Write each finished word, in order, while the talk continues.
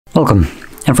Welcome.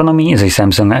 In front of me is a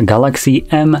Samsung Galaxy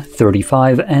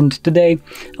M35, and today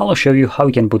I'll show you how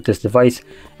you can put this device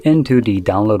into the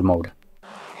download mode.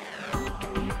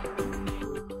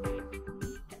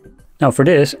 Now for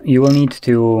this, you will need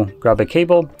to grab a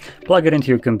cable, plug it into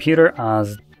your computer,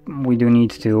 as we do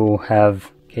need to have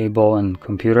cable and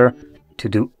computer to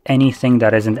do anything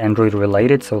that isn't Android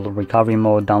related, so the recovery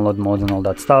mode, download mode and all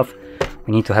that stuff.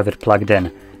 We need to have it plugged in.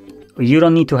 You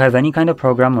don't need to have any kind of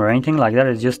program or anything like that,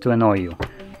 it's just to annoy you.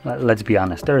 Let's be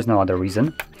honest, there is no other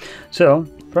reason. So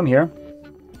from here,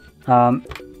 I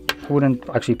wouldn't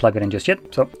actually plug it in just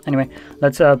yet. So anyway,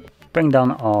 let's bring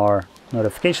down our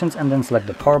notifications and then select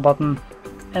the power button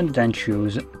and then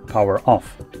choose power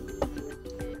off.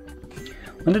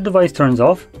 When the device turns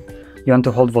off, you want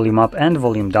to hold volume up and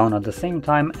volume down at the same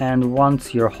time, and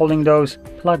once you're holding those,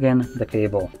 plug in the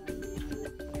cable.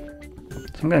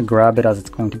 I'm going to grab it as it's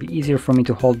going to be easier for me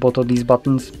to hold both of these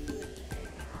buttons.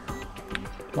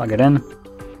 Plug it in.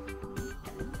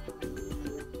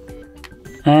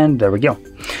 And there we go.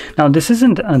 Now this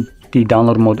isn't the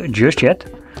download mode just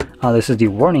yet. This is the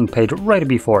warning page right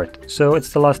before it. So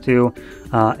it's telling us to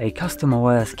a custom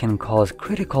OS can cause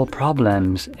critical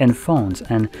problems in phones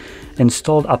and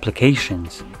installed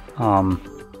applications.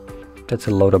 That's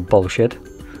a load of bullshit.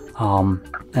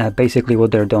 Basically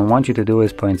what they don't want you to do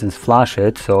is, for instance, flash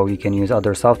it so you can use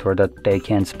other software that they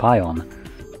can spy on.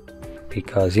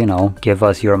 Because, you know, give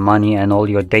us your money and all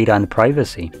your data and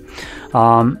privacy.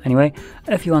 Anyway,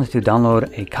 if you want to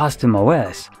download a custom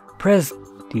OS, press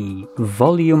the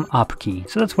volume up key.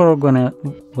 So that's what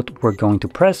we're going to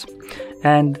press,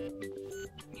 and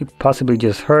you possibly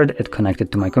just heard it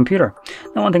connected to my computer.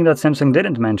 Now one thing that Samsung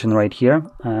didn't mention right here,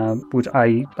 which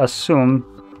I assume,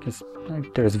 because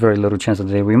there's very little chance that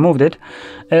they removed it,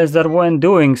 is that when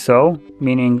doing so,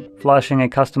 meaning flashing a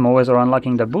custom OS or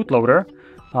unlocking the bootloader,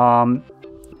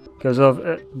 because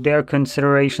of their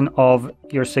consideration of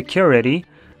your security,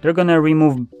 they're gonna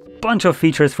remove bunch of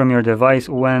features from your device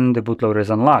when the bootloader is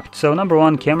unlocked. So number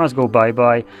one, cameras go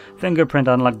bye-bye, fingerprint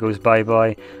unlock goes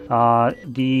bye-bye,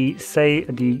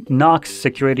 the Knox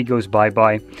security goes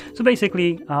bye-bye. So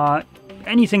basically,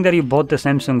 anything that you bought the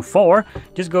Samsung for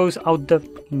just goes out the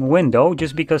window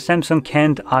just because Samsung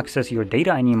can't access your data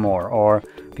anymore, or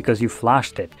because you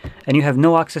flashed it. And you have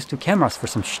no access to cameras for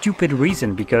some stupid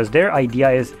reason, because their idea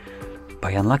is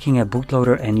by unlocking a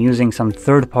bootloader and using some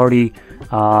third-party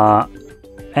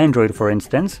Android, for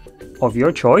instance, of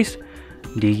your choice,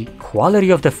 the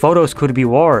quality of the photos could be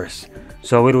worse.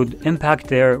 So it would impact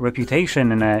their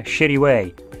reputation in a shitty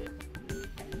way.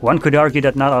 One could argue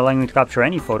that not allowing you to capture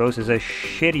any photos is a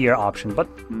shittier option, but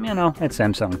you know, it's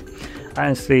Samsung.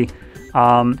 Honestly,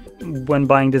 when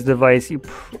buying this device, you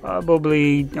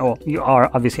probably, well, you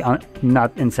are obviously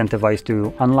not incentivized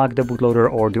to unlock the bootloader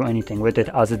or do anything with it,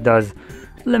 as it does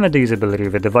limit the usability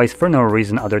of the device for no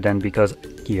reason other than because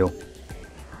you.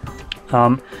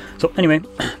 So anyway,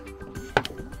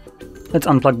 let's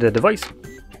unplug the device.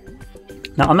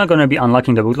 Now I'm not going to be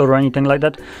unlocking the bootloader or anything like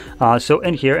that. So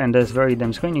in here, in this very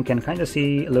dim screen, you can kind of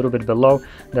see a little bit below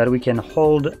that we can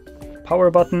hold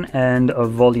power button and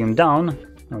volume down.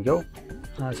 There we go.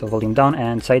 So volume down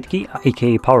and side key,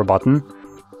 aka power button.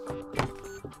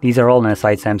 These are all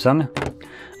inside Samsung.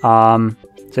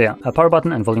 So yeah, a power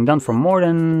button and volume down for more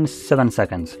than 7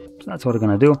 seconds. So that's what we're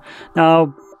going to do.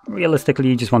 Now, realistically,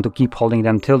 you just want to keep holding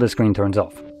them till the screen turns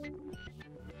off.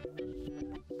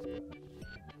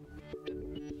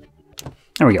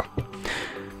 There we go.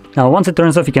 Now once it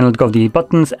turns off, you can let go of the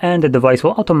buttons and the device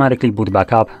will automatically boot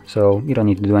back up, so you don't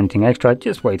need to do anything extra,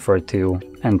 just wait for it to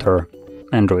enter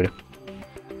Android.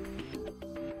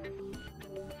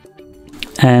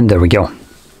 And there we go.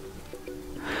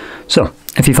 So,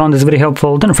 if you found this video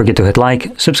helpful, don't forget to hit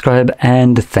like, subscribe,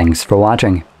 and thanks for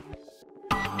watching.